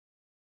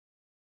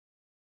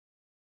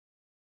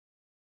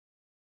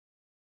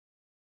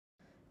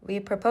We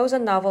propose a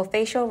novel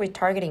facial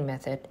retargeting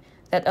method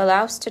that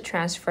allows to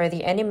transfer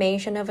the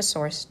animation of a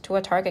source to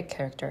a target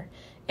character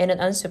in an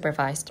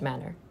unsupervised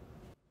manner.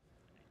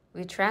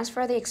 We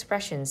transfer the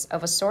expressions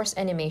of a source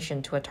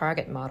animation to a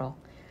target model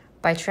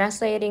by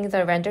translating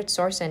the rendered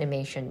source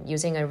animation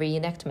using a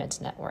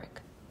reenactment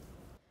network.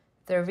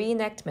 The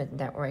reenactment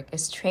network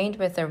is trained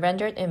with the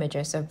rendered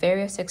images of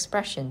various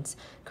expressions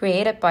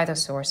created by the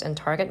source and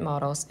target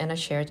models in a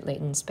shared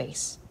latent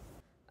space.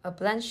 A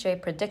blend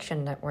shape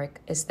prediction network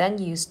is then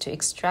used to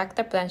extract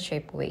the blend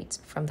shape weights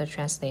from the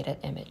translated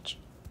image.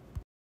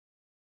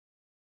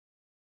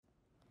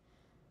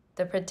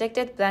 The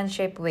predicted blend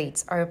shape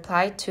weights are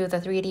applied to the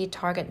 3D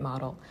target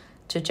model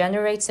to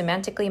generate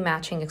semantically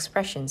matching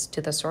expressions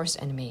to the source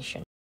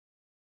animation.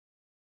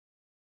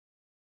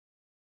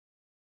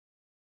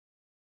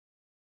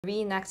 The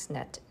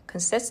reenactnet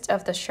consists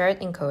of the shared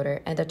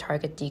encoder and the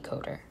target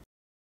decoder.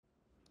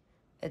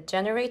 It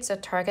generates a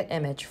target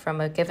image from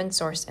a given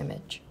source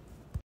image.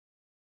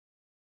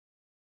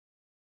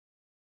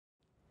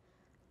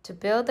 To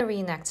build the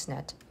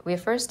reenactnet, we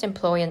first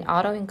employ an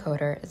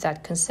autoencoder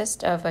that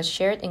consists of a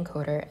shared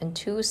encoder and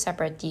two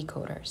separate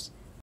decoders.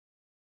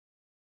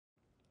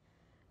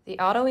 The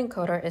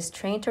autoencoder is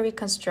trained to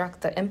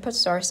reconstruct the input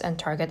source and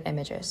target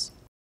images.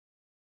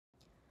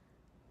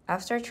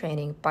 After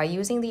training, by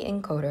using the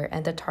encoder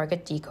and the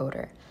target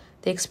decoder,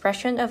 the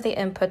expression of the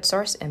input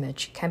source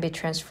image can be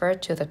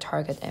transferred to the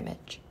target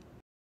image.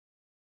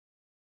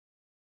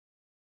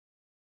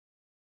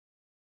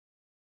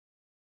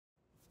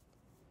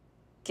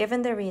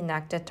 Given the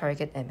reenacted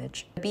target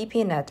image, the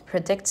BPNet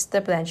predicts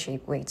the blend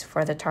shape weights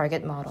for the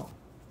target model.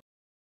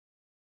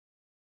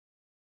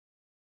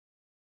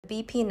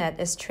 The BPNet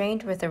is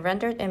trained with the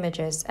rendered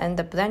images and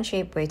the blend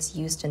shape weights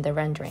used in the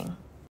rendering.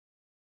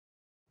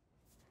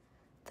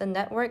 The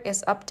network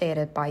is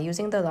updated by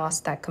using the loss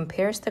that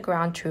compares the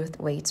ground truth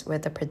weights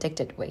with the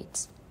predicted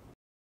weights.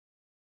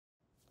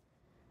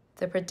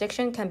 The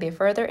prediction can be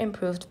further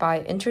improved by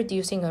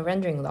introducing a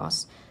rendering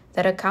loss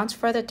that accounts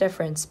for the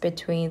difference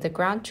between the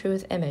ground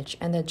truth image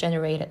and the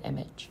generated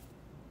image.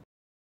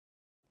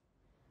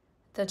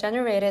 The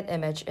generated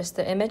image is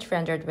the image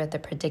rendered with the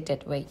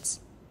predicted weights.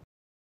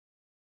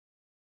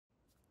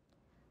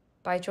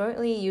 By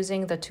jointly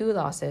using the two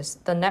losses,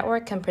 the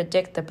network can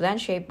predict the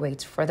blend shape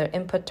weights for the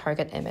input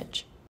target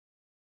image.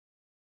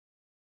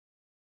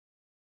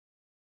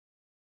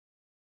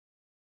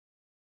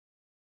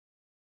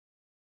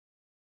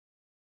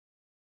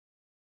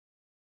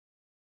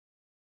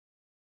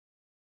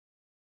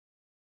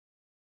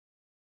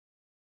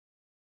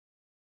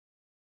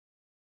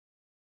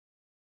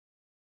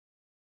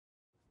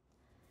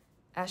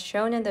 As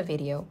shown in the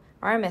video,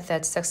 our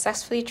method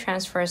successfully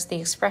transfers the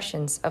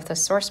expressions of the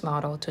source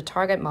model to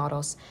target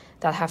models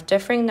that have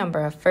differing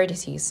number of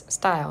vertices,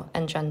 style,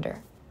 and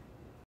gender.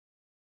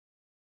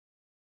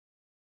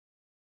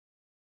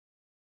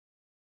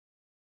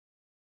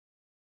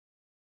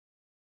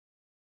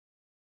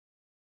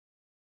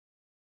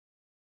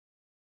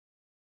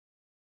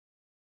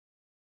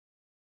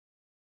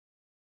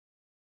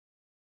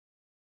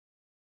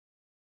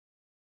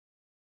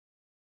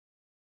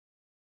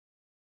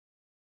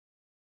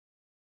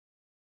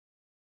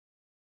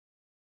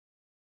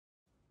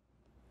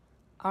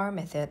 Our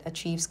method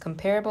achieves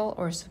comparable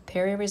or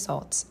superior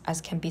results as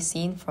can be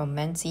seen from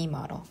MENZ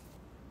model.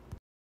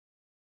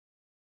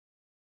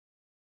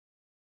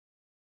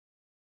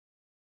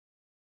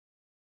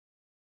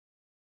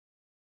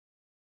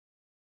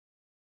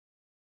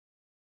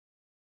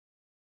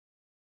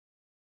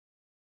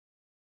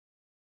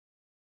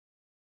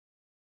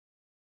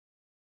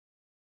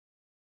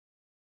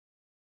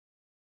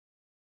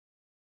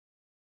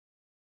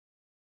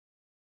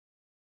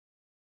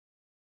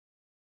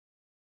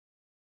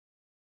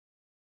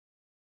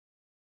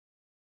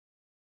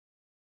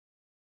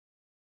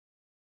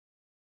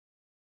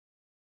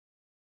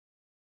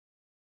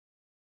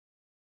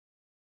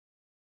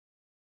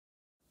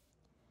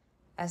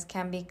 As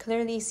can be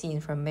clearly seen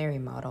from Mary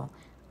model,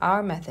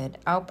 our method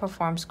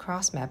outperforms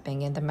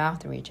cross-mapping in the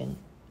mouth region.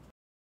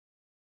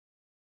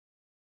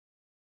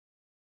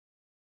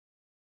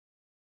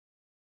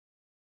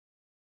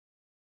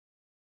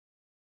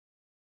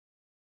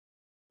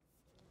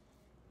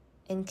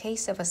 In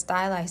case of a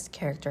stylized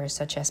character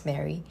such as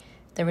Mary,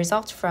 the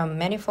results from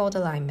manifold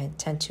alignment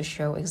tend to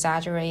show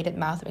exaggerated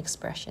mouth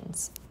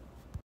expressions.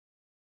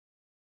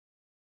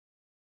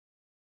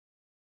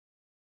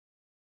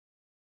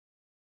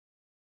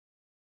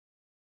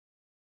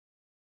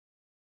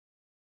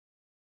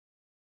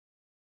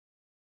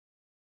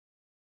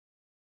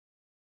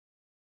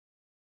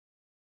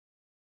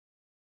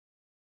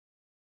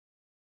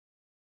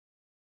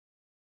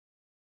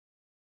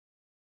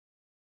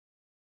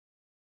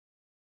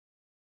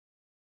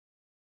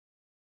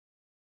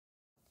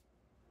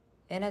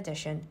 In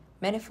addition,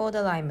 manifold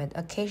alignment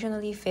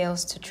occasionally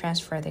fails to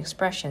transfer the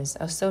expressions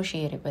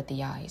associated with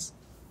the eyes.